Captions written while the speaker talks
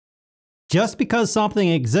Just because something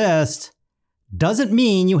exists doesn't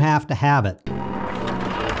mean you have to have it.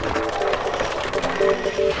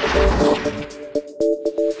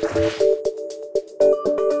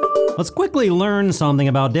 Let's quickly learn something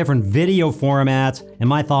about different video formats and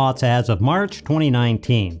my thoughts as of March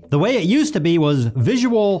 2019. The way it used to be was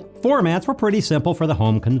visual formats were pretty simple for the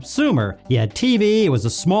home consumer. You had TV, it was a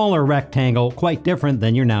smaller rectangle, quite different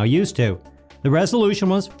than you're now used to. The resolution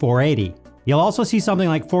was 480. You'll also see something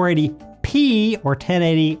like 480p or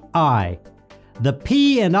 1080i. The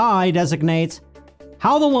P and I designates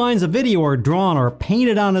how the lines of video are drawn or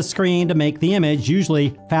painted on the screen to make the image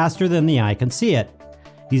usually faster than the eye can see it.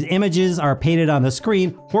 These images are painted on the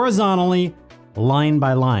screen horizontally, line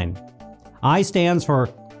by line. I stands for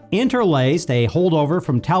interlaced, a holdover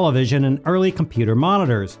from television and early computer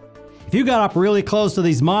monitors. If you got up really close to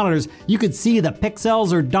these monitors, you could see the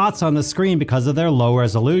pixels or dots on the screen because of their low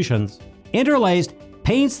resolutions. Interlaced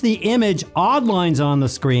paints the image odd lines on the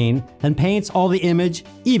screen and paints all the image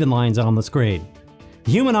even lines on the screen.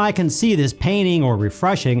 The human eye can see this painting or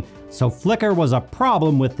refreshing, so flicker was a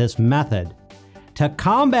problem with this method. To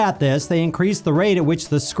combat this, they increased the rate at which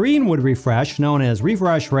the screen would refresh, known as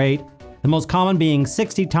refresh rate, the most common being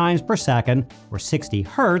 60 times per second, or 60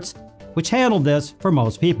 Hertz, which handled this for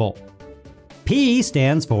most people. P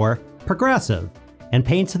stands for progressive, and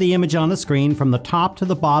paints the image on the screen from the top to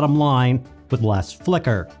the bottom line with less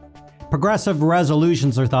flicker. Progressive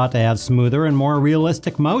resolutions are thought to have smoother and more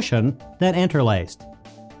realistic motion than interlaced.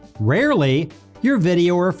 Rarely, your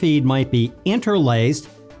video or feed might be interlaced,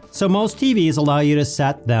 so most TVs allow you to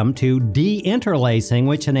set them to de-interlacing,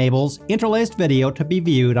 which enables interlaced video to be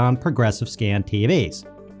viewed on progressive scan TVs.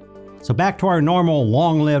 So back to our normal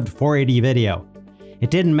long-lived 480 video.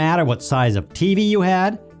 It didn't matter what size of TV you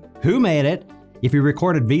had, who made it. If you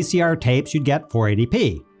recorded VCR tapes, you'd get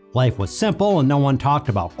 480p. Life was simple and no one talked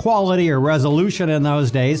about quality or resolution in those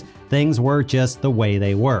days. Things were just the way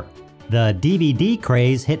they were. The DVD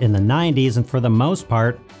craze hit in the 90s, and for the most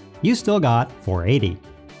part, you still got 480.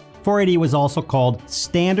 480 was also called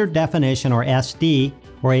standard definition, or SD,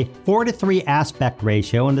 or a 4:3 aspect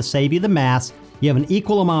ratio, and to save you the math, you have an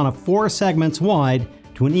equal amount of 4 segments wide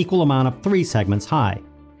to an equal amount of 3 segments high.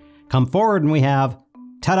 Come forward and we have,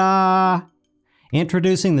 ta-da!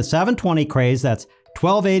 Introducing the 720 craze, that's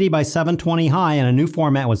 1280 by 720 high, and a new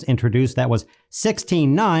format was introduced that was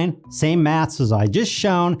 16:9, same maths as I just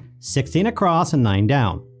shown, 16 across and 9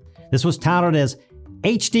 down. This was touted as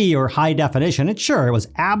HD, or high definition, and sure, it was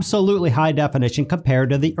absolutely high definition compared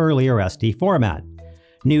to the earlier SD format.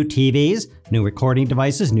 New TVs, new recording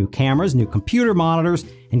devices, new cameras, new computer monitors,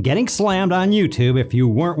 and getting slammed on YouTube if you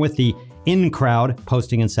weren't with the in crowd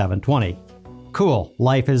posting in 720. Cool,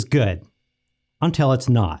 life is good. Until it's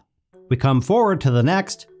not. We come forward to the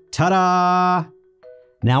next, ta-da!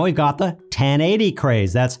 Now we've got the 1080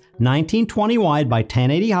 craze. That's 1920 wide by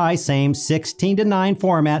 1080 high, same 16:9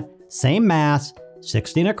 format, same mass,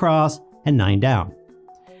 16 across and 9 down.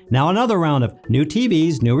 Now another round of new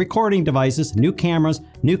TVs, new recording devices, new cameras,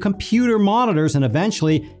 new computer monitors, and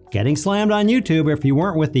eventually getting slammed on YouTube if you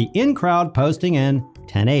weren't with the in-crowd posting in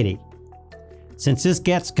 1080. Since this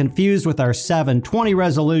gets confused with our 720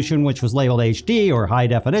 resolution, which was labeled HD or high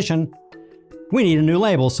definition, we need a new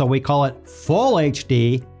label, so we call it Full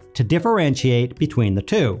HD to differentiate between the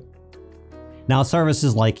two. Now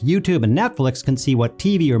services like YouTube and Netflix can see what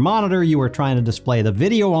TV or monitor you are trying to display the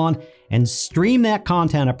video on and stream that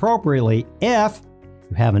content appropriately if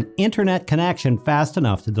you have an internet connection fast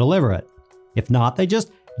enough to deliver it. If not, they just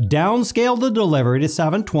downscale the delivery to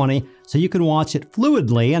 720 so you can watch it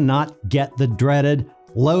fluidly and not get the dreaded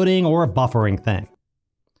loading or buffering thing.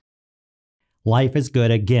 Life is good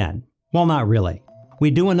again. Well, not really.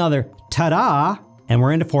 We do another ta-da and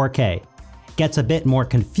we're into 4K. Gets a bit more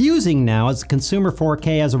confusing now as consumer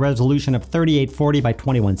 4K has a resolution of 3840 by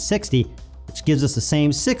 2160, which gives us the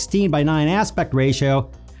same 16:9 aspect ratio.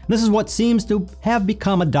 This is what seems to have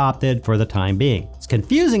become adopted for the time being. It's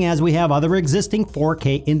confusing as we have other existing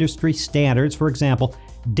 4K industry standards, for example,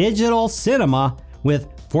 digital cinema with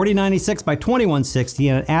 4096 by 2160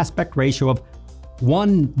 and an aspect ratio of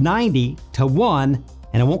 190:1,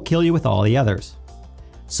 and it won't kill you with all the others.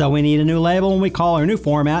 So we need a new label, and we call our new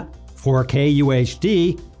format 4K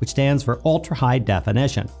UHD, which stands for Ultra High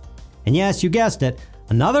Definition. And yes, you guessed it,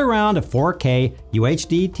 another round of 4K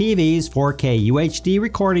UHD TVs, 4K UHD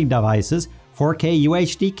recording devices, 4K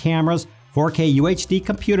UHD cameras, 4K UHD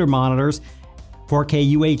computer monitors. 4K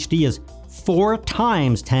UHD is 4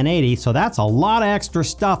 times 1080, so that's a lot of extra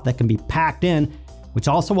stuff that can be packed in, which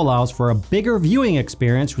also allows for a bigger viewing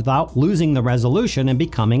experience without losing the resolution and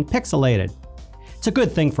becoming pixelated. It's a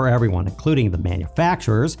good thing for everyone, including the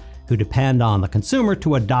manufacturers, who depend on the consumer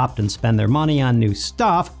to adopt and spend their money on new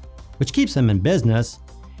stuff, which keeps them in business,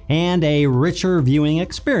 and a richer viewing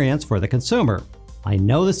experience for the consumer. I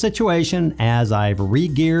know the situation as I've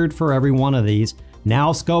re-geared for every one of these,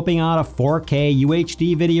 now scoping out a 4K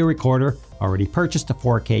UHD video recorder, already purchased a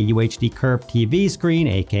 4K UHD curved TV screen,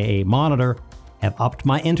 aka monitor, have upped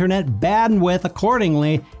my internet bandwidth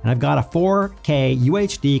accordingly, and I've got a 4K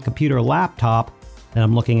UHD computer laptop that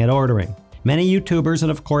I'm looking at ordering. Many YouTubers and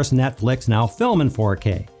of course Netflix now film in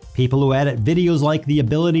 4K. People who edit videos like the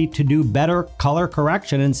ability to do better color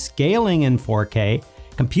correction and scaling in 4K.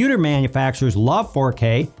 Computer manufacturers love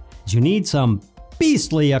 4K, as you need some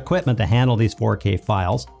beastly equipment to handle these 4K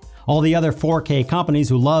files. All the other 4K companies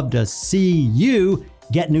who love to see you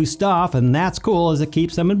get new stuff, and that's cool as it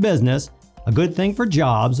keeps them in business. A good thing for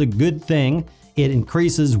jobs, a good thing. It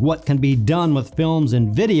increases what can be done with films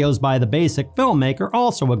and videos by the basic filmmaker,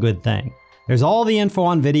 also a good thing. There's all the info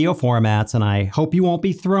on video formats, and I hope you won't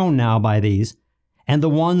be thrown now by these, and the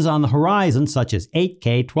ones on the horizon such as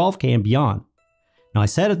 8K, 12K, and beyond. Now, I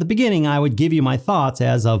said at the beginning I would give you my thoughts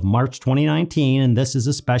as of March 2019, and this is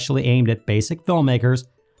especially aimed at basic filmmakers,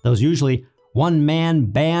 those usually one-man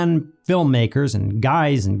band filmmakers and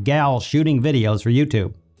guys and gals shooting videos for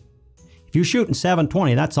YouTube. If you're shooting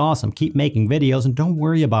 720, that's awesome. Keep making videos and don't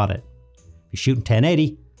worry about it. If you're shooting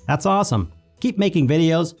 1080, that's awesome. Keep making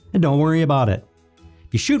videos and don't worry about it.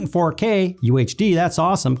 If you're shooting 4K UHD, that's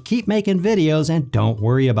awesome. Keep making videos and don't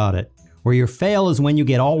worry about it. Where your fail is when you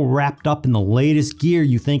get all wrapped up in the latest gear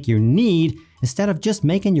you think you need instead of just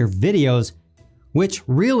making your videos, which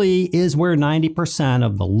really is where 90%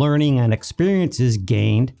 of the learning and experience is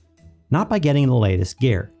gained, not by getting the latest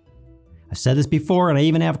gear. I've said this before, and I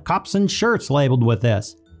even have cups and shirts labeled with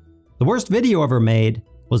this. The worst video ever made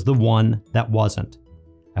was the one that wasn't.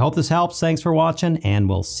 I hope this helps. Thanks for watching, and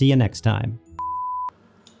we'll see you next time.